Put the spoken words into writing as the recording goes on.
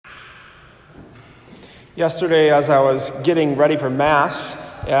Yesterday, as I was getting ready for Mass,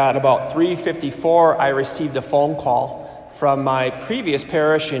 at about 3:54, I received a phone call from my previous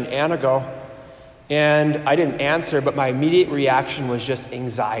parish in Anago, and I didn't answer, but my immediate reaction was just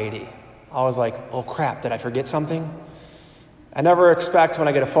anxiety. I was like, oh crap, did I forget something? I never expect when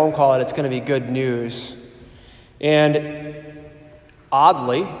I get a phone call that it's going to be good news. And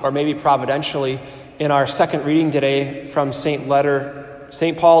oddly, or maybe providentially, in our second reading today from St.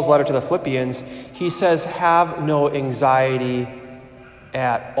 Paul's letter to the Philippians, he says, have no anxiety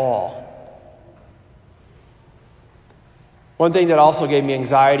at all. One thing that also gave me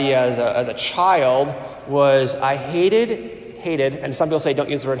anxiety as a child was I hated, and some people say don't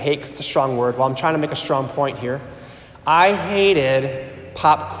use the word hate because it's a strong word. Well, I'm trying to make a strong point here. I hated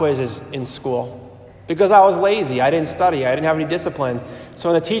pop quizzes in school because I was lazy. I didn't study. I didn't have any discipline. So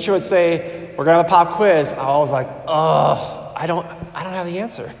when the teacher would say, we're going to have a pop quiz, I was like, I don't have the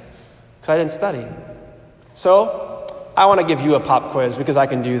answer because I didn't study. So I want to give you a pop quiz because I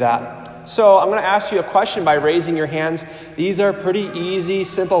can do that. So I'm going to ask you a question by raising your hands. These are pretty easy,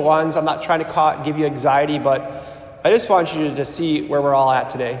 simple ones. I'm not trying to give you anxiety, but I just want you to see where we're all at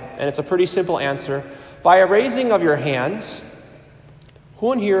today. And it's a pretty simple answer. By a raising of your hands,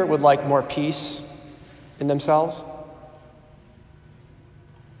 who in here would like more peace in themselves?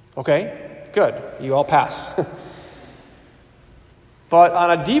 Okay, good. You all pass. But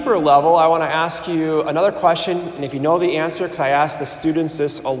on a deeper level, I want to ask you another question, and if you know the answer, because I ask the students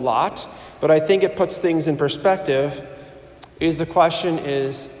this a lot, but I think it puts things in perspective, the question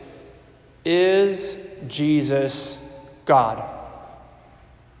is Jesus God?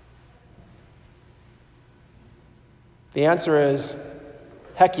 The answer is,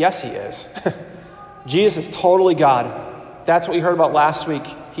 heck yes, he is. Jesus is totally God. That's what we heard about last week.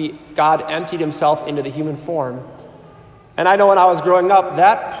 God emptied himself into the human form. And I know when I was growing up,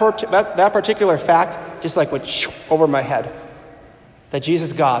 that particular fact just like went over my head, that Jesus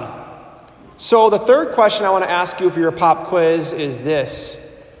is God. So the third question I want to ask you for your pop quiz is this.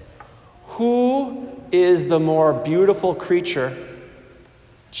 Who is the more beautiful creature,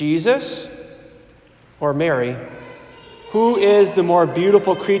 Jesus or Mary? Who is the more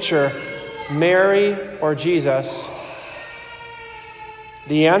beautiful creature, Mary or Jesus?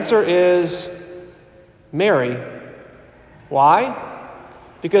 The answer is Mary. Why?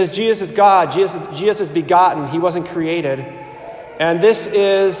 Because Jesus is God. Jesus is begotten. He wasn't created. And this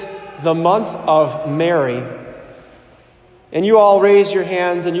is the month of Mary. And you all raised your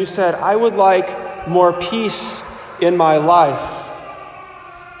hands and you said, I would like more peace in my life.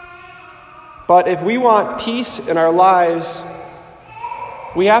 But if we want peace in our lives,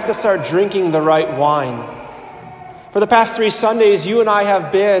 we have to start drinking the right wine. For the past 3 Sundays, you and I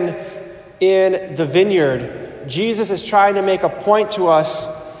have been in the vineyard. Jesus is trying to make a point to us,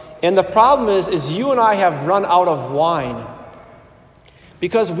 and the problem is you and I have run out of wine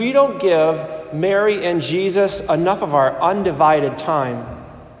because we don't give Mary and Jesus enough of our undivided time.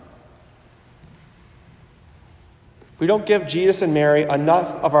 We don't give Jesus and Mary enough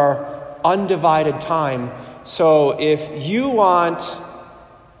of our undivided time. So if you want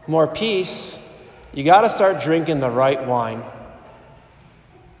more peace, you got to start drinking the right wine.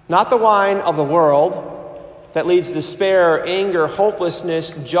 Not the wine of the world that leads to despair, anger,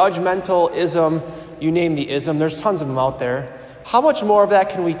 hopelessness, judgmentalism, you name the ism. There's tons of them out there. How much more of that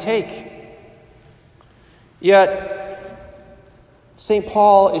can we take? Yet, St.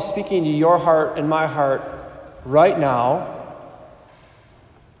 Paul is speaking to your heart and my heart right now,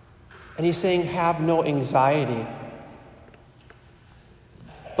 and he's saying, have no anxiety.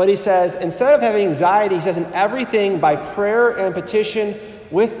 But he says, instead of having anxiety, he says, in everything by prayer and petition,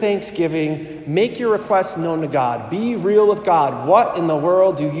 with thanksgiving, make your requests known to God. Be real with God. What in the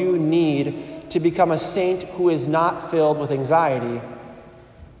world do you need to become a saint who is not filled with anxiety?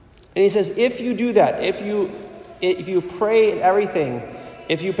 And he says, if you do that, if you pray in everything,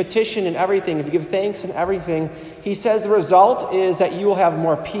 if you petition in everything, if you give thanks in everything, he says the result is that you will have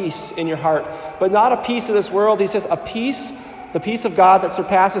more peace in your heart. But not a peace of this world. He says the peace of God that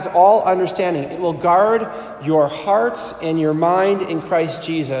surpasses all understanding. It will guard your hearts and your mind in Christ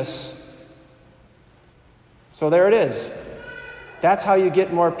Jesus. So there it is. That's how you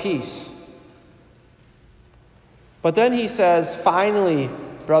get more peace. But then he says, finally,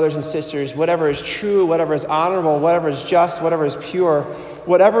 brothers and sisters, whatever is true, whatever is honorable, whatever is just, whatever is pure,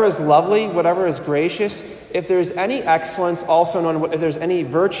 whatever is lovely, whatever is gracious, if there's any excellence, also known, if there's any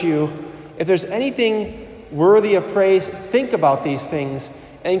virtue, if there's anything worthy of praise, think about these things.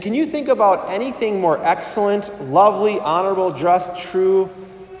 And can you think about anything more excellent, lovely, honorable, just, true,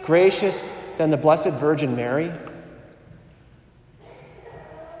 gracious than the Blessed Virgin Mary?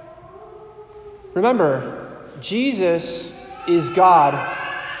 Remember, Jesus is God.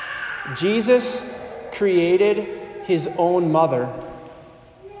 Jesus created his own mother.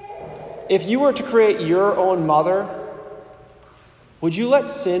 If you were to create your own mother, would you let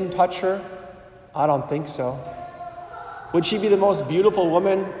sin touch her? I don't think so. Would she be the most beautiful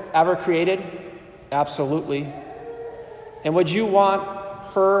woman ever created? Absolutely. And would you want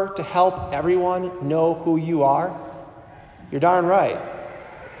her to help everyone know who you are? You're darn right.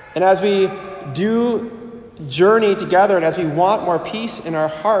 And as we do journey together and as we want more peace in our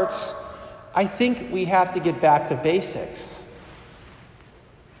hearts, I think we have to get back to basics.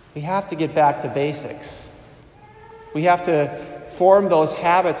 We have to get back to basics. We have to form those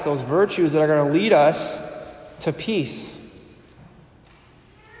habits, those virtues that are going to lead us to peace.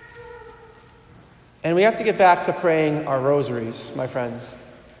 And we have to get back to praying our rosaries, my friends.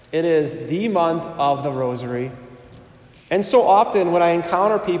 It is the month of the rosary. And so often when I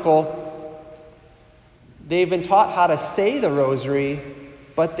encounter people, they've been taught how to say the rosary,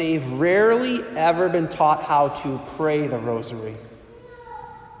 but they've rarely ever been taught how to pray the rosary.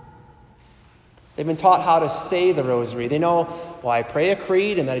 They've been taught how to say the rosary. They know, well, I pray a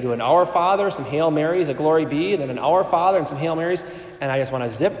creed, and then I do an Our Father, some Hail Marys, a Glory Be, and then an Our Father and some Hail Marys, and I just want to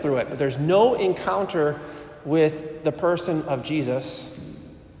zip through it. But there's no encounter with the person of Jesus.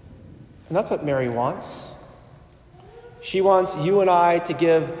 And that's what Mary wants. She wants you and I to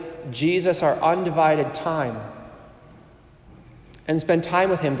give Jesus our undivided time and spend time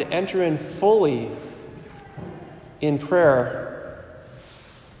with him, to enter in fully in prayer.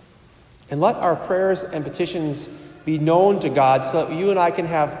 And let our prayers and petitions be known to God so that you and I can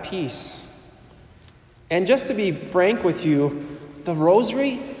have peace. And just to be frank with you, the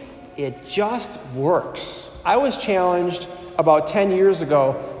rosary, it just works. I was challenged about 10 years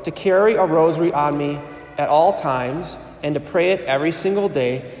ago to carry a rosary on me at all times and to pray it every single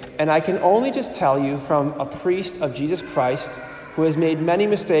day. And I can only just tell you from a priest of Jesus Christ who has made many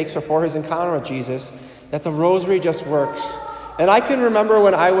mistakes before his encounter with Jesus that the rosary just works. And I can remember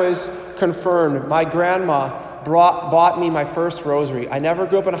when I was confirmed, my grandma bought me my first rosary. I never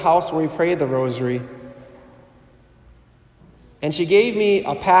grew up in a house where we prayed the rosary. And she gave me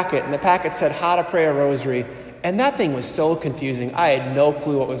a packet, and the packet said how to pray a rosary. And that thing was so confusing. I had no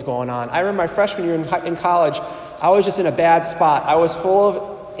clue what was going on. I remember my freshman year in college, I was just in a bad spot. I was full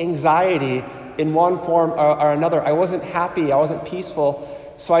of anxiety in one form or another. I wasn't happy. I wasn't peaceful.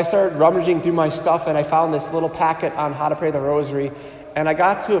 So I started rummaging through my stuff, and I found this little packet on how to pray the rosary. And I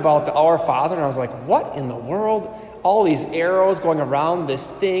got to about the Our Father, and I was like, what in the world? All these arrows going around this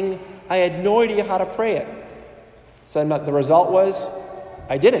thing. I had no idea how to pray it. So the result was,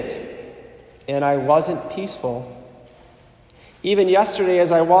 I didn't. And I wasn't peaceful. Even yesterday,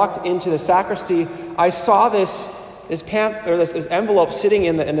 as I walked into the sacristy, I saw this envelope sitting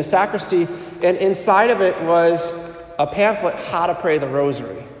in the sacristy, and inside of it was a pamphlet, how to pray the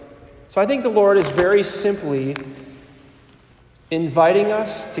rosary. So I think the Lord is very simply inviting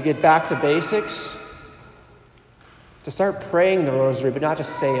us to get back to basics, to start praying the rosary, but not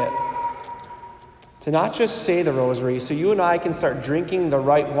just say it. To not just say the rosary, so you and I can start drinking the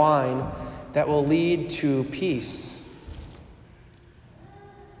right wine that will lead to peace.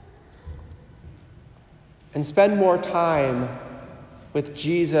 And spend more time with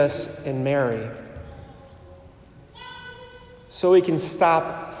Jesus and Mary, so we can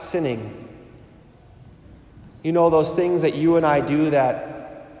stop sinning. You know those things that you and I do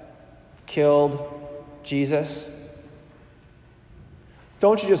that killed Jesus?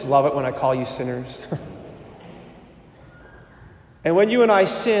 Don't you just love it when I call you sinners? And when you and I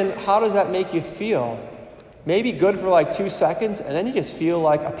sin, how does that make you feel? Maybe good for like 2 seconds, and then you just feel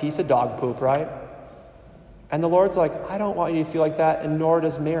like a piece of dog poop, right? And the Lord's like, I don't want you to feel like that, and nor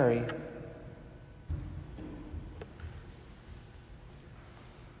does Mary.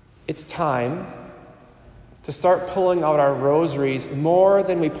 It's time to start pulling out our rosaries more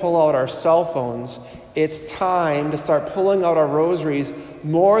than we pull out our cell phones. It's time to start pulling out our rosaries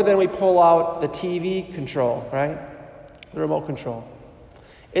more than we pull out the TV control, right? The remote control.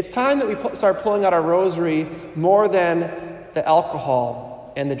 It's time that we start pulling out our rosary more than the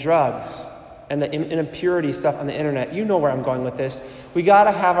alcohol and the drugs and the impurity stuff on the internet. You know where I'm going with this. We got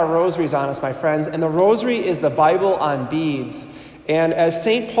to have our rosaries on us, my friends. And the rosary is the Bible on beads. And as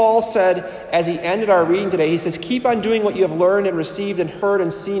St. Paul said as he ended our reading today, he says, keep on doing what you have learned and received and heard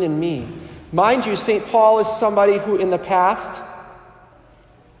and seen in me. Mind you, St. Paul is somebody who in the past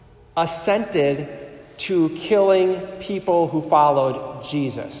assented to killing people who followed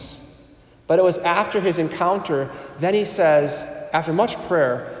Jesus. But it was after his encounter, then he says, after much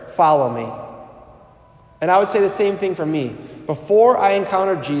prayer, follow me. And I would say the same thing for me. Before I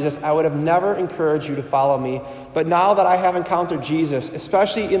encountered Jesus, I would have never encouraged you to follow me. But now that I have encountered Jesus,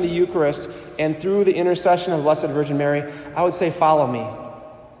 especially in the Eucharist and through the intercession of the Blessed Virgin Mary, I would say, follow me.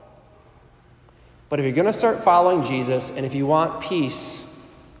 But if you're going to start following Jesus, and if you want peace,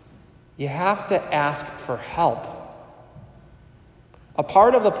 you have to ask for help. A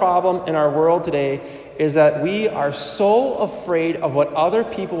part of the problem in our world today is that we are so afraid of what other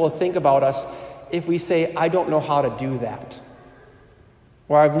people will think about us if we say, I don't know how to do that.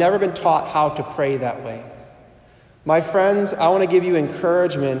 Or I've never been taught how to pray that way. My friends, I want to give you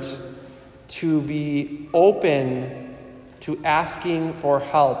encouragement to be open to asking for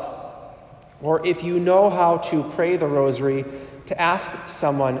help. Or if you know how to pray the rosary, to ask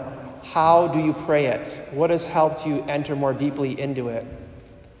someone, how do you pray it? What has helped you enter more deeply into it?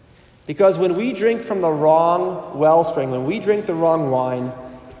 Because when we drink from the wrong wellspring, when we drink the wrong wine,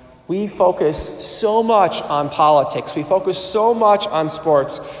 we focus so much on politics. We focus so much on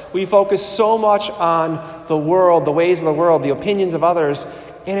sports. We focus so much on the world, the ways of the world, the opinions of others,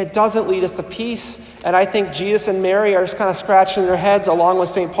 and it doesn't lead us to peace. And I think Jesus and Mary are just kind of scratching their heads along with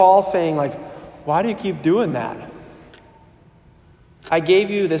St. Paul saying, like, why do you keep doing that? I gave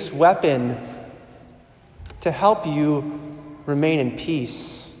you this weapon to help you remain in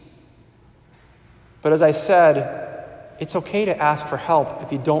peace. But as I said, it's okay to ask for help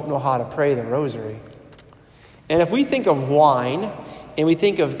if you don't know how to pray the rosary. And if we think of wine and we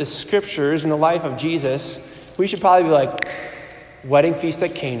think of the scriptures and the life of Jesus, we should probably be like, wedding feast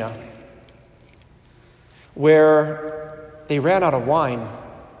at Cana, where they ran out of wine.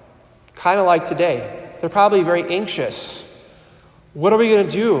 Kind of like today. They're probably very anxious. What are we going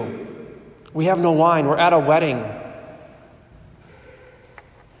to do? We have no wine. We're at a wedding.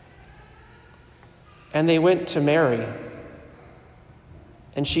 And they went to Mary.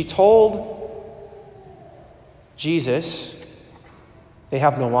 And she told Jesus, they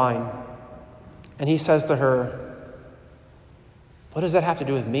have no wine. And he says to her, what does that have to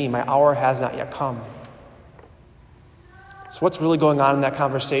do with me? My hour has not yet come. So what's really going on in that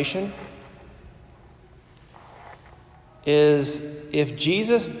conversation is if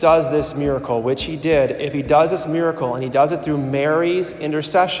Jesus does this miracle, which he did, if he does this miracle and he does it through Mary's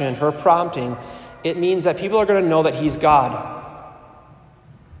intercession, her prompting, it means that people are going to know that he's God.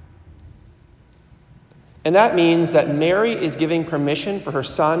 And that means that Mary is giving permission for her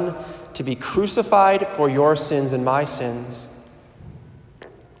son to be crucified for your sins and my sins.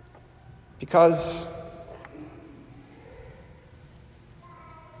 Because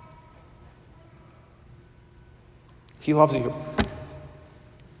he loves you.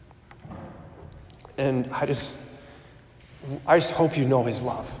 And I just hope you know his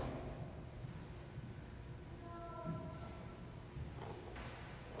love.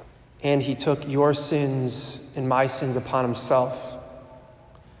 And he took your sins and my sins upon himself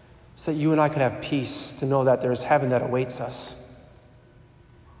so that you and I could have peace to know that there is heaven that awaits us.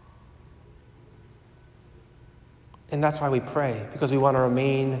 And that's why we pray, because we want to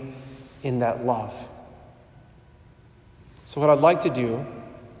remain in that love. So what I'd like to do,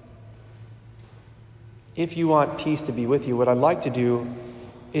 if you want peace to be with you, what I'd like to do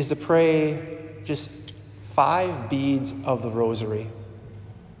is to pray just 5 beads of the rosary.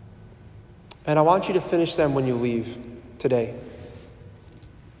 And I want you to finish them when you leave today.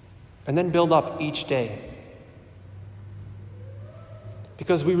 And then build up each day.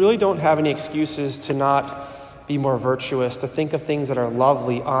 Because we really don't have any excuses to not be more virtuous, to think of things that are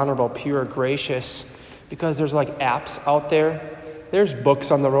lovely, honorable, pure, gracious. Because there's like apps out there. There's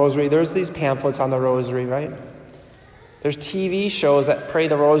books on the rosary. There's these pamphlets on the rosary, right? There's TV shows that pray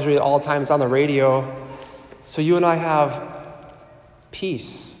the rosary all the time. It's on the radio. So you and I have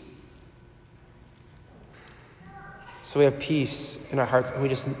peace. So we have peace in our hearts, and we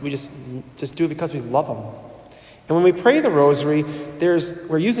just do it because we love him. And when we pray the rosary,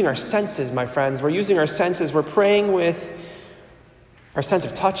 we're using our senses, my friends. We're using our senses. We're praying with our sense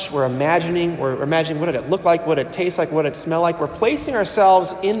of touch. We're imagining what did it look like, what it tastes like, what it smell like. We're placing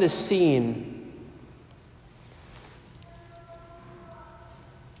ourselves in the scene.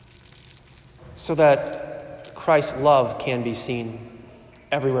 So that Christ's love can be seen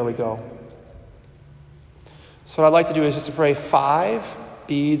everywhere we go. So what I'd like to do is just to pray 5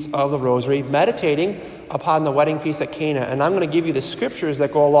 beads of the rosary, meditating upon the wedding feast at Cana. And I'm going to give you the scriptures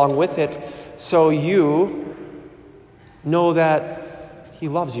that go along with it so you know that he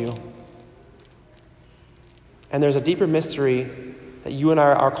loves you. And there's a deeper mystery that you and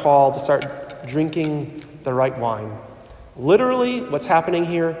I are called to start drinking the right wine. Literally, what's happening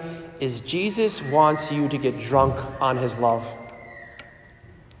here is Jesus wants you to get drunk on his love.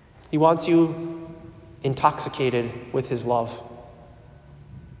 He wants you intoxicated with his love,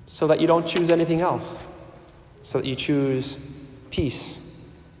 so that you don't choose anything else, so that you choose peace.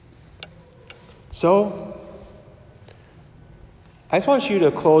 So, I just want you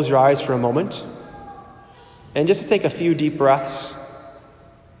to close your eyes for a moment and just to take a few deep breaths.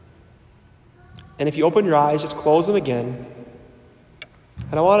 And if you open your eyes, just close them again.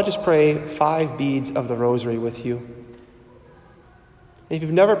 And I want to just pray 5 beads of the rosary with you. And if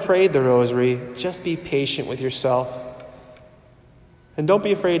you've never prayed the rosary, just be patient with yourself. And don't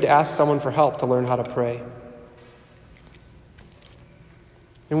be afraid to ask someone for help to learn how to pray.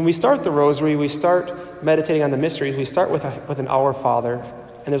 And when we start the rosary, we start meditating on the mysteries. We start with an Our Father,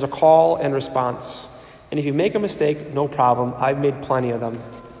 and there's a call and response. And if you make a mistake, no problem. I've made plenty of them.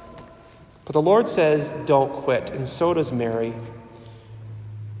 But the Lord says, don't quit, and so does Mary.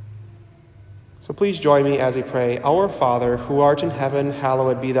 So please join me as we pray. Our Father, who art in heaven,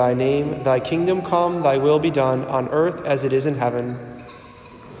 hallowed be thy name. Thy kingdom come, thy will be done, on earth as it is in heaven.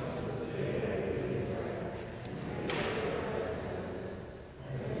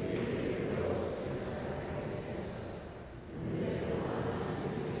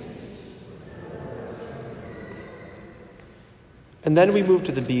 And then we move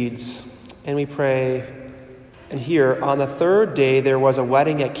to the beads, and we pray. And here, on the 3rd day, there was a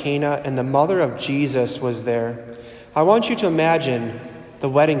wedding at Cana, and the mother of Jesus was there. I want you to imagine the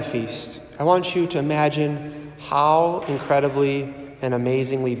wedding feast. I want you to imagine how incredibly and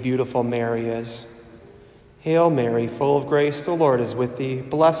amazingly beautiful Mary is. Hail Mary, full of grace, the Lord is with thee.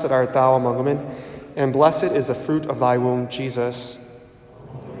 Blessed art thou among women, and blessed is the fruit of thy womb, Jesus.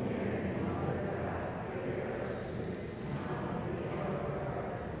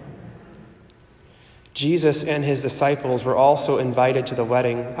 Jesus and his disciples were also invited to the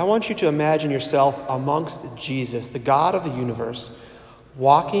wedding. I want you to imagine yourself amongst Jesus, the God of the universe,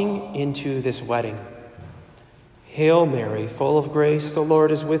 walking into this wedding. Hail Mary, full of grace, the Lord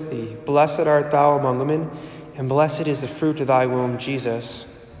is with thee. Blessed art thou among women, and blessed is the fruit of thy womb, Jesus.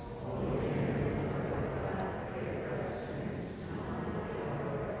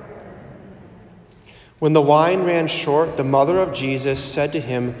 When the wine ran short, the mother of Jesus said to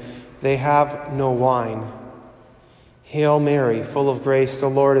him, they have no wine. Hail Mary, full of grace,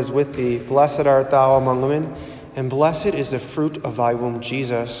 the Lord is with thee. Blessed art thou among women, and blessed is the fruit of thy womb,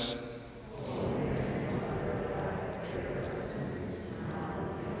 Jesus.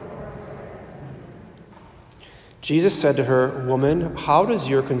 Jesus said to her, Woman, how does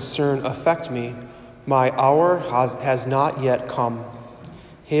your concern affect me? My hour has not yet come.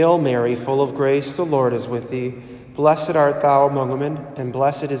 Hail Mary, full of grace, the Lord is with thee. Blessed art thou among women, and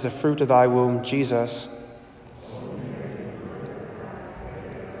blessed is the fruit of thy womb, Jesus.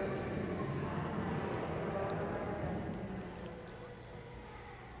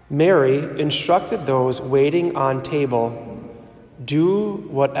 Mary instructed those waiting on table, do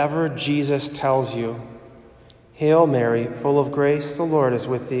whatever Jesus tells you. Hail Mary, full of grace, the Lord is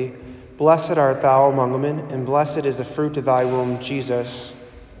with thee. Blessed art thou among women, and blessed is the fruit of thy womb, Jesus.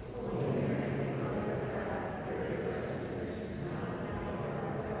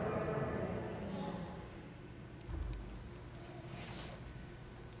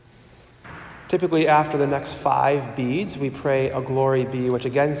 Typically, after the next 5 beads, we pray a Glory Be, which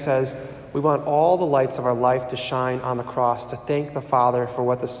again says we want all the lights of our life to shine on the cross, to thank the Father for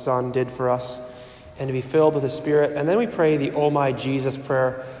what the Son did for us, and to be filled with the Spirit. And then we pray the O My Jesus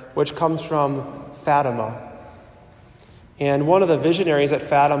prayer, which comes from Fatima. And one of the visionaries at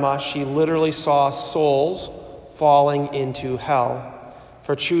Fatima, she literally saw souls falling into hell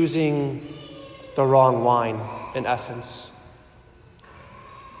for choosing the wrong wine, in essence.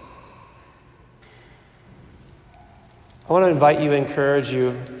 I want to invite you, encourage you,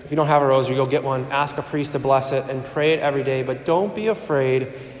 if you don't have a rosary, go get one, ask a priest to bless it, and pray it every day. But don't be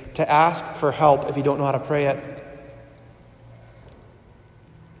afraid to ask for help if you don't know how to pray it.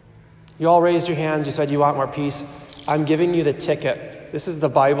 You all raised your hands, you said you want more peace. I'm giving you the ticket. This is the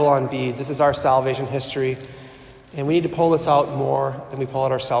Bible on beads. This is our salvation history. And we need to pull this out more than we pull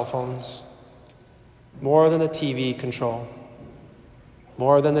out our cell phones. More than the TV control.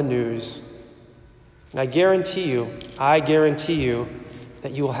 More than the news. And I guarantee you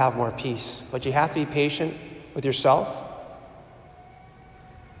that you will have more peace. But you have to be patient with yourself.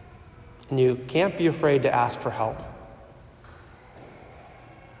 And you can't be afraid to ask for help.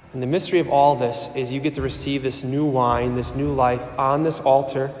 And the mystery of all this is you get to receive this new wine, this new life on this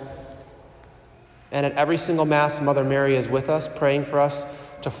altar. And at every single Mass, Mother Mary is with us, praying for us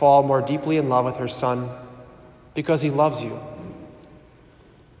to fall more deeply in love with her Son, because he loves you.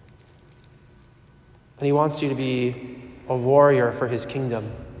 And he wants you to be a warrior for his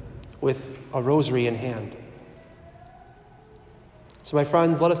kingdom with a rosary in hand. So my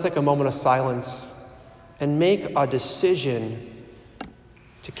friends, let us take a moment of silence and make a decision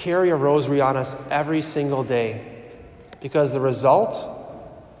to carry a rosary on us every single day, because the result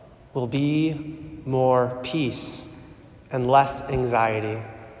will be more peace and less anxiety.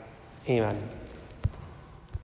 Amen.